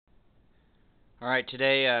Alright,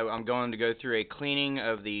 today I'm going to go through a cleaning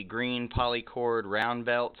of the green polycord round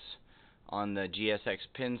belts on the GSX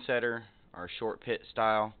pinsetter, our short pit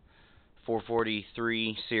style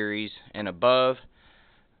 443 series and above.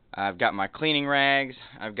 I've got my cleaning rags,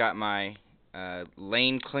 I've got my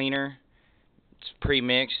lane cleaner. It's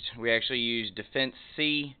pre-mixed. We actually use Defense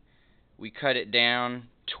C. We cut it down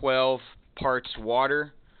 12 parts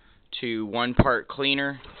water to 1 part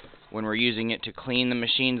cleaner when we're using it to clean the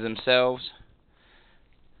machines themselves.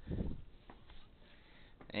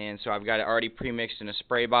 And so I've got it already pre-mixed in a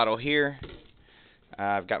spray bottle here.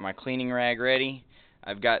 I've got my cleaning rag ready.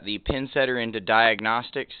 I've got the pinsetter into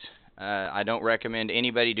diagnostics. I don't recommend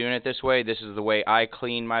anybody doing it this way. This is the way I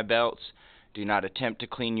clean my belts. Do not attempt to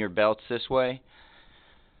clean your belts this way.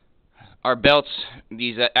 Our belts,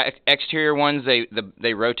 these exterior ones,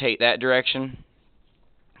 they rotate that direction.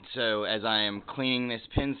 So as I am cleaning this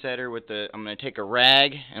pinsetter with I'm going to take a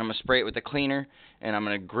rag and I'm going to spray it with the cleaner, and I'm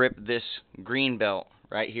going to grip this green belt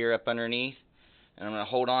right here up underneath, and I'm going to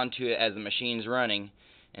hold on to it as the machine's running,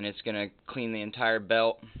 and it's going to clean the entire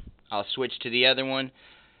belt. I'll switch to the other one.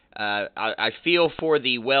 I feel for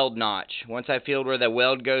the weld notch. Once I feel where the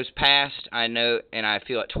weld goes past, I know, and I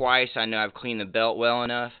feel it twice, I know I've cleaned the belt well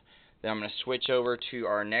enough. Then I'm going to switch over to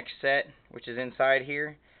our next set, which is inside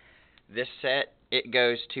here. This set, it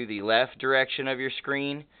goes to the left direction of your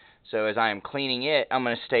screen. So as I am cleaning it, I'm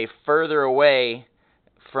going to stay further away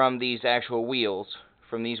from these actual wheels,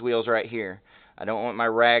 from these wheels right here. I don't want my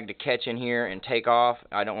rag to catch in here and take off.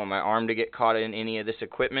 I don't want my arm to get caught in any of this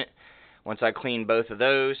equipment. Once I clean both of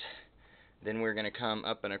those, then we're going to come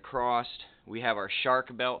up and across. We have our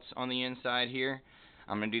shark belts on the inside here.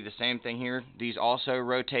 I'm going to do the same thing here. These also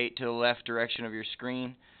rotate to the left direction of your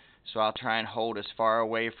screen, so I'll try and hold as far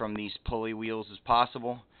away from these pulley wheels as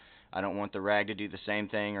possible. I don't want the rag to do the same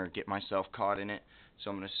thing or get myself caught in it. So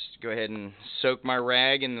I'm going to go ahead and soak my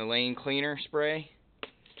rag in the lane cleaner spray.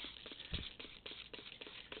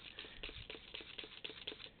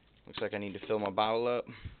 Looks like I need to fill my bottle up.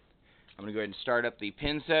 I'm going to go ahead and start up the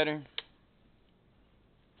pinsetter.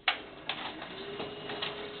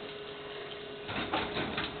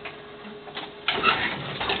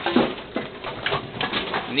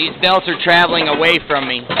 And these belts are traveling away from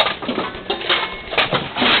me.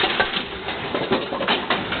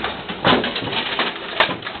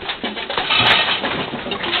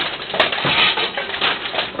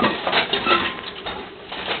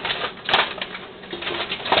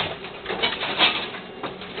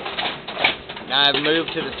 Now I've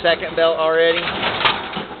moved to the second belt already.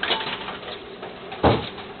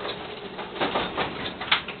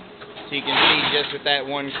 So you can see just with that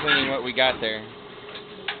one cleaning what we got there.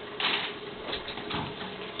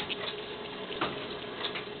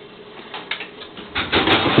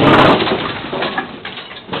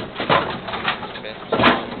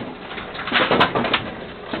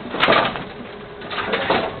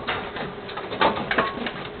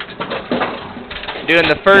 Doing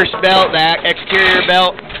the first belt, the exterior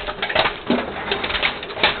belt.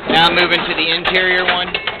 Now I'm moving to the interior one.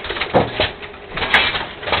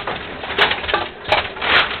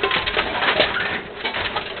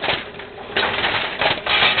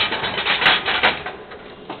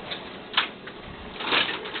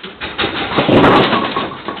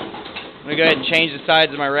 I'm going to go ahead and change the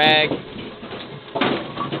sides of my rag.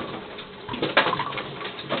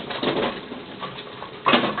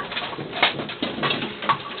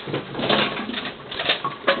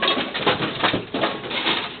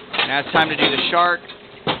 Now it's time to do the shark.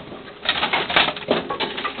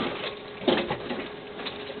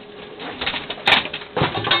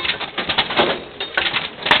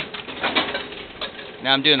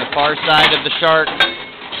 Now I'm doing the far side of the shark.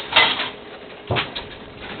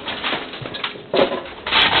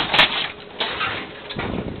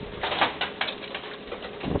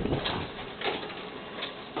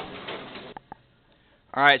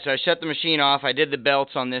 Alright, so I shut the machine off. I did the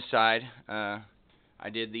belts on this side. I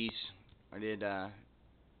did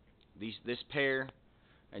this pair,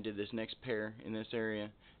 I did this next pair in this area,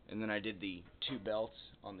 and then I did the 2 belts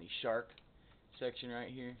on the shark section right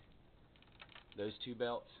here, those 2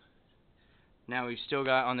 belts. Now we've still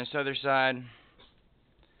got on this other side,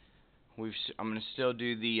 I'm going to still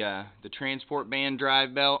do the transport band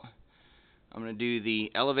drive belt. I'm going to do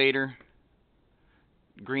the elevator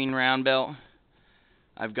green round belt.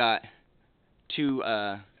 I've got two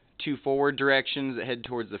forward directions that head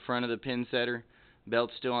towards the front of the pinsetter.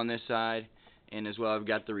 Belts still on this side, and as well I've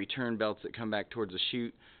got the return belts that come back towards the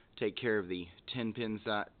chute, take care of the 10 pin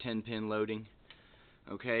loading.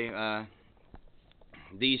 Okay,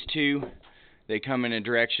 these two, they come in a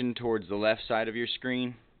direction towards the left side of your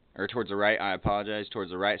screen. or towards the right, I apologize,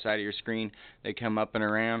 towards the right side of your screen. They come up and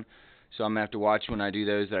around, so I'm going to have to watch when I do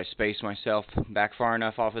those that I space myself back far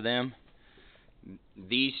enough off of them.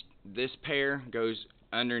 This pair goes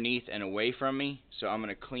underneath and away from me, so I'm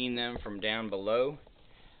going to clean them from down below.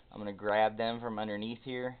 I'm going to grab them from underneath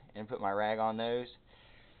here and put my rag on those.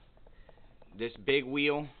 This big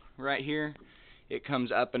wheel right here, it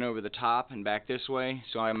comes up and over the top and back this way,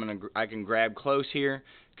 so I can grab close here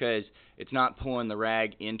because it's not pulling the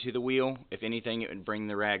rag into the wheel. If anything, it would bring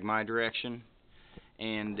the rag my direction.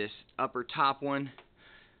 And this upper top one,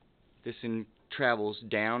 this one travels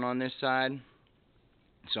down on this side,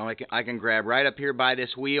 so I can grab right up here by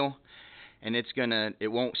this wheel, and it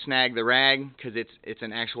won't snag the rag because it's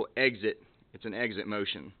an actual exit. It's an exit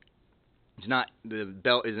motion. It's not, the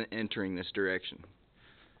belt isn't entering this direction.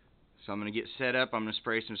 So I'm going to get set up. I'm going to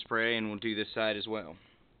spray some spray, and we'll do this side as well.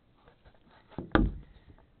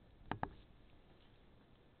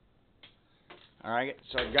 Alright,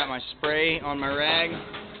 so I've got my spray on my rag.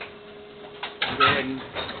 I'll go ahead and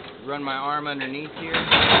run my arm underneath here.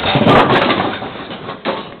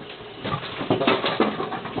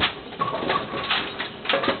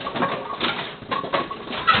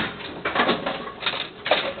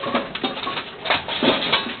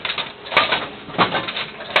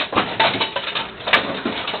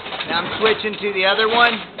 Now I'm switching to the other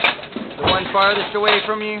one, the one farthest away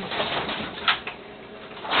from you.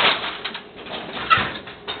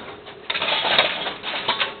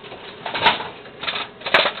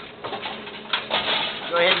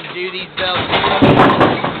 Go ahead and do these belts here.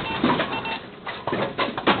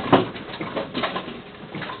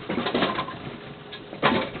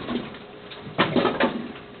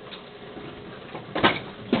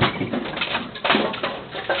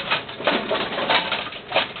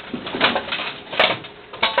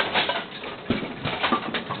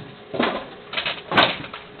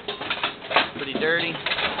 Pretty dirty. I'm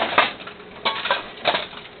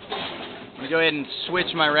going to go ahead and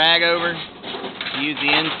switch my rag over. Use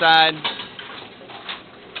the inside.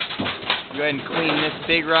 Go ahead and clean this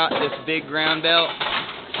big ground belt.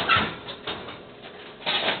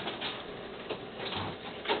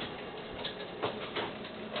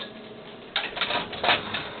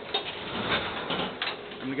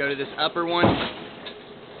 I'm going to go to this upper one.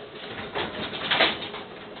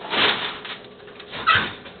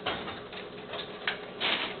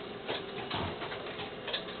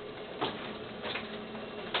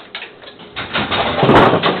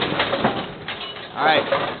 Alright,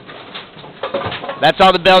 that's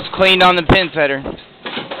all the belts cleaned on the pinsetter.